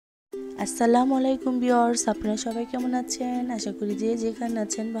আসসালামু আলাইকুম ভিউয়ার্স, আপনারা সবাই কেমন আছেন? আশা করি যে যেখানে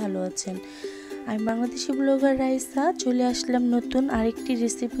আছেন ভালো আছেন। আমি বাংলাদেশি ব্লগার রাইসা চলে আসলাম নতুন আরেকটি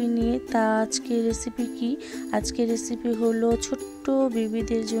রেসিপি নিয়ে। তা আজকের রেসিপি কি? আজকের রেসিপি হলো ছোট্ট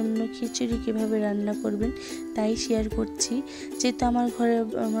বেবিদের জন্য খিচুড়ি কিভাবে রান্না করবেন তাই শেয়ার করছি। যেহেতু আমার ঘরে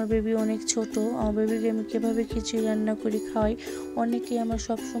আমার বেবি অনেক ছোট, আমার বেবিকে আমি কীভাবে খিচুড়ি রান্না করে খাওয়াই অনেকেই আমার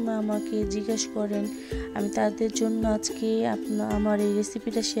সবসময় আমাকে জিজ্ঞেস করেন। আমি তাদের জন্য আজকে আমার এই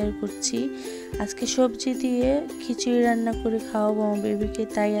রেসিপিটা শেয়ার করছি। আজকে সবজি দিয়ে খিচুড়ি রান্না করে খাওয়াবো আমার বেবিকে,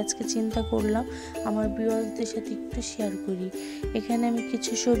 তাই আজকে চিন্তা করলাম আমার ভিউয়ারদের সাথে একটু শেয়ার করি। এখানে আমি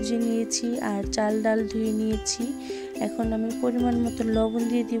কিছু সবজি নিয়েছি আর চাল ডাল ধুয়ে নিয়েছি। এখন আমি পরিমাণ মতো লবণ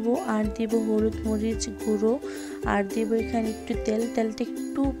দিয়ে দিব আর দিব হলুদ মরিচ গুঁড়ো আর দিব এখানে একটু তেলটা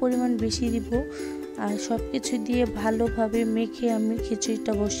একটু পরিমাণ বেশি দিব। আর সব কিছু দিয়ে ভালোভাবে মেখে আমি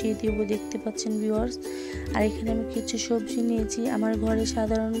খিচুড়িটা বসিয়ে দেব, দেখতে পাচ্ছেন ভিউয়ার্স। আর এখানে আমি কিছু সবজি নিয়েছি, আমার ঘরে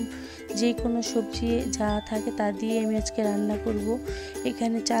সাধারণ যে কোনো সবজি যা থাকে তা দিয়ে আমি আজকে রান্না করব।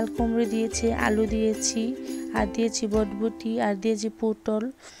 এখানে চাল কুমড়ো দিয়েছি, আলু দিয়েছি আর দিয়েছি বটবটি আর দিয়েছি পটল,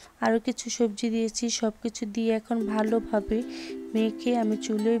 আরও কিছু সবজি দিয়েছি। সব কিছু দিয়ে এখন ভালোভাবে মেখে আমি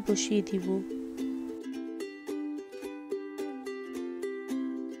চুলোয় বসিয়ে দিব।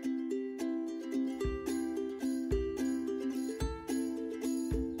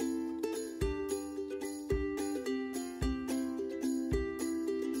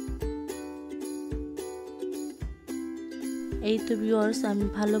 এই তো ভিউয়ার্স, আমি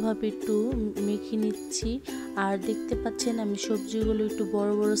ভালোভাবে একটু মেখে নিচ্ছি। আর দেখতে পাচ্ছেন আমি সবজিগুলো একটু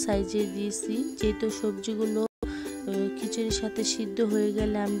বড় বড় সাইজের দিয়েছি, যেহেতু সবজিগুলো খিচুড়ির সাথে সিদ্ধ হয়ে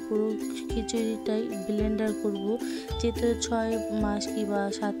গেলে আমি পুরো খিচুড়িটাই ব্লেন্ডার করব। যেহেতু 6 মাস কিংবা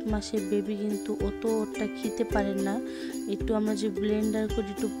 7 মাসের বেবি কিন্তু অতটা খেতে পারে না, একটু আমরা যে ব্লেন্ডার করে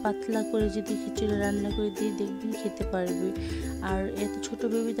একটু পাতলা করে যদি খিচুড়ি রান্না করে দিই দেখবেন খেতে পারবে। আর এত ছোট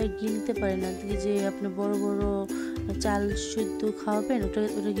বেবি তাই গিলতে পারে না, যে আপনি বড় বড় চাল শুদ্ধ খাওয়াবেন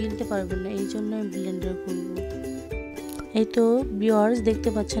ওটা গিলতে পারবেন না, এই জন্য আমি ব্লেন্ডার করব। এই তো ভিউয়ার্স, দেখতে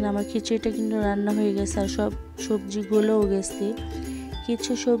পাচ্ছেন আমার খিচুড়িটা কিন্তু রান্না হয়ে গেছে আর সব সবজি গলেও গেছে।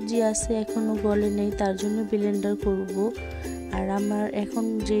 কিছু সবজি আছে এখনও গলে নেই, তার জন্য ব্লেন্ডার করব। আর আমার এখন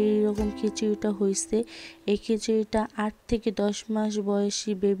যেই রকম খিচুড়িটা হয়েছে, এই খিচুড়িটা 8 থেকে 10 মাস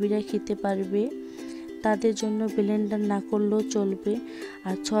বয়সী বেবিরা খেতে পারবে, তাদের জন্য ব্লেন্ডার না করলেও চলবে।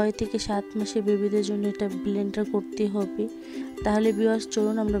 আর 6 থেকে 7 মাসের বেবিদের জন্য এটা ব্লেন্ডার করতে হবে। তাহলে ভিউয়ার্স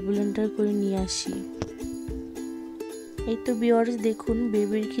চলুন আমরা ব্লেন্ডার করে নিয়ে আসি। এই তো ভিউয়ার্স দেখুন,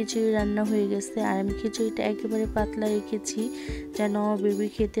 বেবির খিচুড়ি রান্না হয়ে গেছে আর আমি খিচুড়িটা একেবারে পাতলা রেখেছি যেন আমার বেবি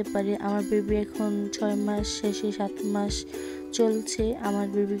খেতে পারে। আমার বেবি এখন 6 মাস শেষে 7 মাস চলছে, আমার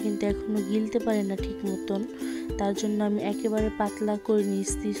বেবি কিন্তু এখনও গিলতে পারে না ঠিক মতন, তার জন্য আমি একেবারে পাতলা করে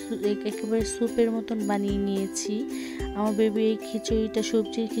নিয়েছি, একেবারে স্যুপের মতন বানিয়ে নিয়েছি। আমার বেবি এই খিচুড়িটা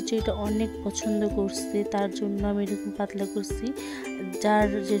সবজির খিচুড়িটা অনেক পছন্দ করছে, তার জন্য আমি এরকম পাতলা করছি। যার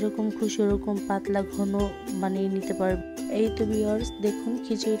যেরকম খুশি ওরকম পাতলা ঘন বানিয়ে নিতে পারবে। এই তো ভিউয়ার্স দেখুন,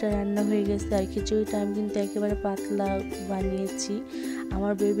 খিচুড়িটা রান্না হয়ে গেছে আর খিচুড়িটা আমি কিন্তু একেবারে পাতলা বানিয়েছি।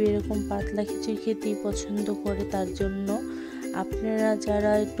 আমার বেবি এরকম পাতলা খিচুড়ি খেতেই পছন্দ করে, তার জন্য আপনারা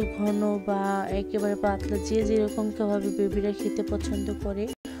যারা একটু ঘন বা একেবারে পাতলা যে যেরকম ভাবে বেবিরা খেতে পছন্দ করে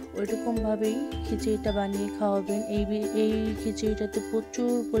ওইরকমভাবেই খিচুড়িটা বানিয়ে খাওয়াবেন। এই খিচুড়িটাতে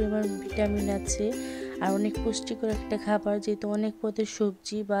প্রচুর পরিমাণ ভিটামিন আছে আর অনেক পুষ্টিকর একটা খাবার, যেহেতু অনেক পদের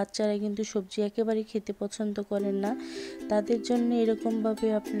সবজি, বাচ্চারা কিন্তু সবজি একেবারেই খেতে পছন্দ করেন না, তাদের জন্য এরকমভাবে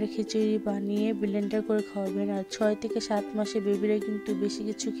আপনারা খিচুড়ি বানিয়ে ব্লেন্ডার করে খাওয়াবেন। আর 6 থেকে 7 মাসে বেবিরা কিন্তু বেশি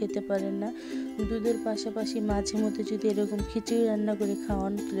কিছু খেতে পারেন না, দুধের পাশাপাশি মাঝে মধ্যে যদি এরকম খিচুড়ি রান্না করে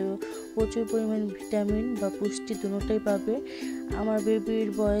খাওয়ান প্রচুর পরিমাণ ভিটামিন বা পুষ্টি দুটোই পাবে। আমার বেবির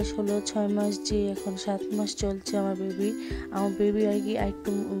বয়স হলো 6 মাস, যে এখন 7 মাস চলছে আমার বেবি আর কি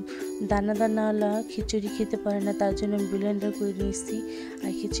একটু দানা দানাওয়ালা খিচুড়ি খেতে পারে না, তার জন্য আমি ব্লেন্ডার করে নিয়েছি।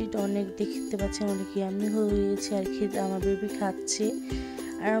 আর খিচুড়িটা অনেক দেখতে পাচ্ছেন অনেক ইয়ামি হয়েছে আর আমার বেবি খাচ্ছে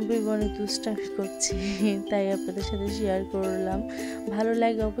আর আমার বেবি অনেক দুষ্টামি করছে, তাই আপনাদের সাথে শেয়ার করলাম। ভালো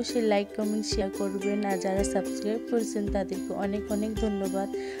লাগে অবশ্যই লাইক কমেন্ট শেয়ার করবেন। আর যারা সাবস্ক্রাইব করেছেন তাদেরকে অনেক অনেক ধন্যবাদ।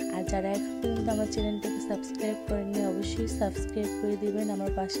 আর যারা এখন পর্যন্ত আমার চ্যানেলটাকে সাবস্ক্রাইব করেননি অবশ্যই সাবস্ক্রাইব করে দিবেন,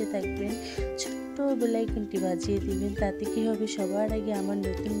 আমার পাশে থাকবেন, ছোট্ট বেল আইকনটি বাজিয়ে দিবেন, তাতে কি হবে সবার আগে আমার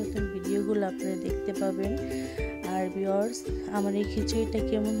নতুন নতুন ভিডিওগুলো আপনারা দেখতে পাবেন। আর ভিউয়ার্স, আমার এই খিচুড়িটা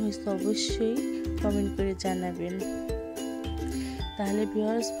কেমন হয়েছে অবশ্যই কমেন্ট করে জানাবেন। তাহলে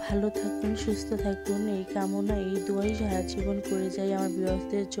ভিউয়ার্স ভালো থাকুন, সুস্থ থাকুন, এই কামনা এই দোয়াই সারা জীবন করে যাই আমার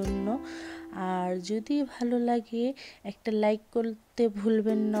ভিউয়ার্সদের জন্য। আর যদি ভালো লাগে একটা লাইক করতে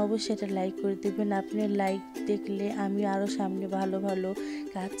ভুলবেন না, অবশ্যই এটা লাইক করে দেবেন। আপনি লাইক দেখলে আমি আরও সামনে ভালো ভালো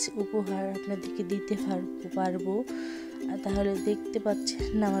কাজ উপহার আপনাদেরকে দিতে পারবো। তাহলে দেখতে পাচ্ছেন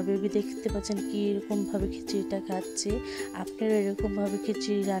না, আমার বেবি দেখতে পাচ্ছেন কি এরকমভাবে খিচুড়িটা খাচ্ছে। আপনারা এরকমভাবে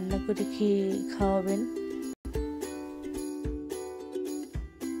খিচুড়ি রান্না করে খাওয়াবেন।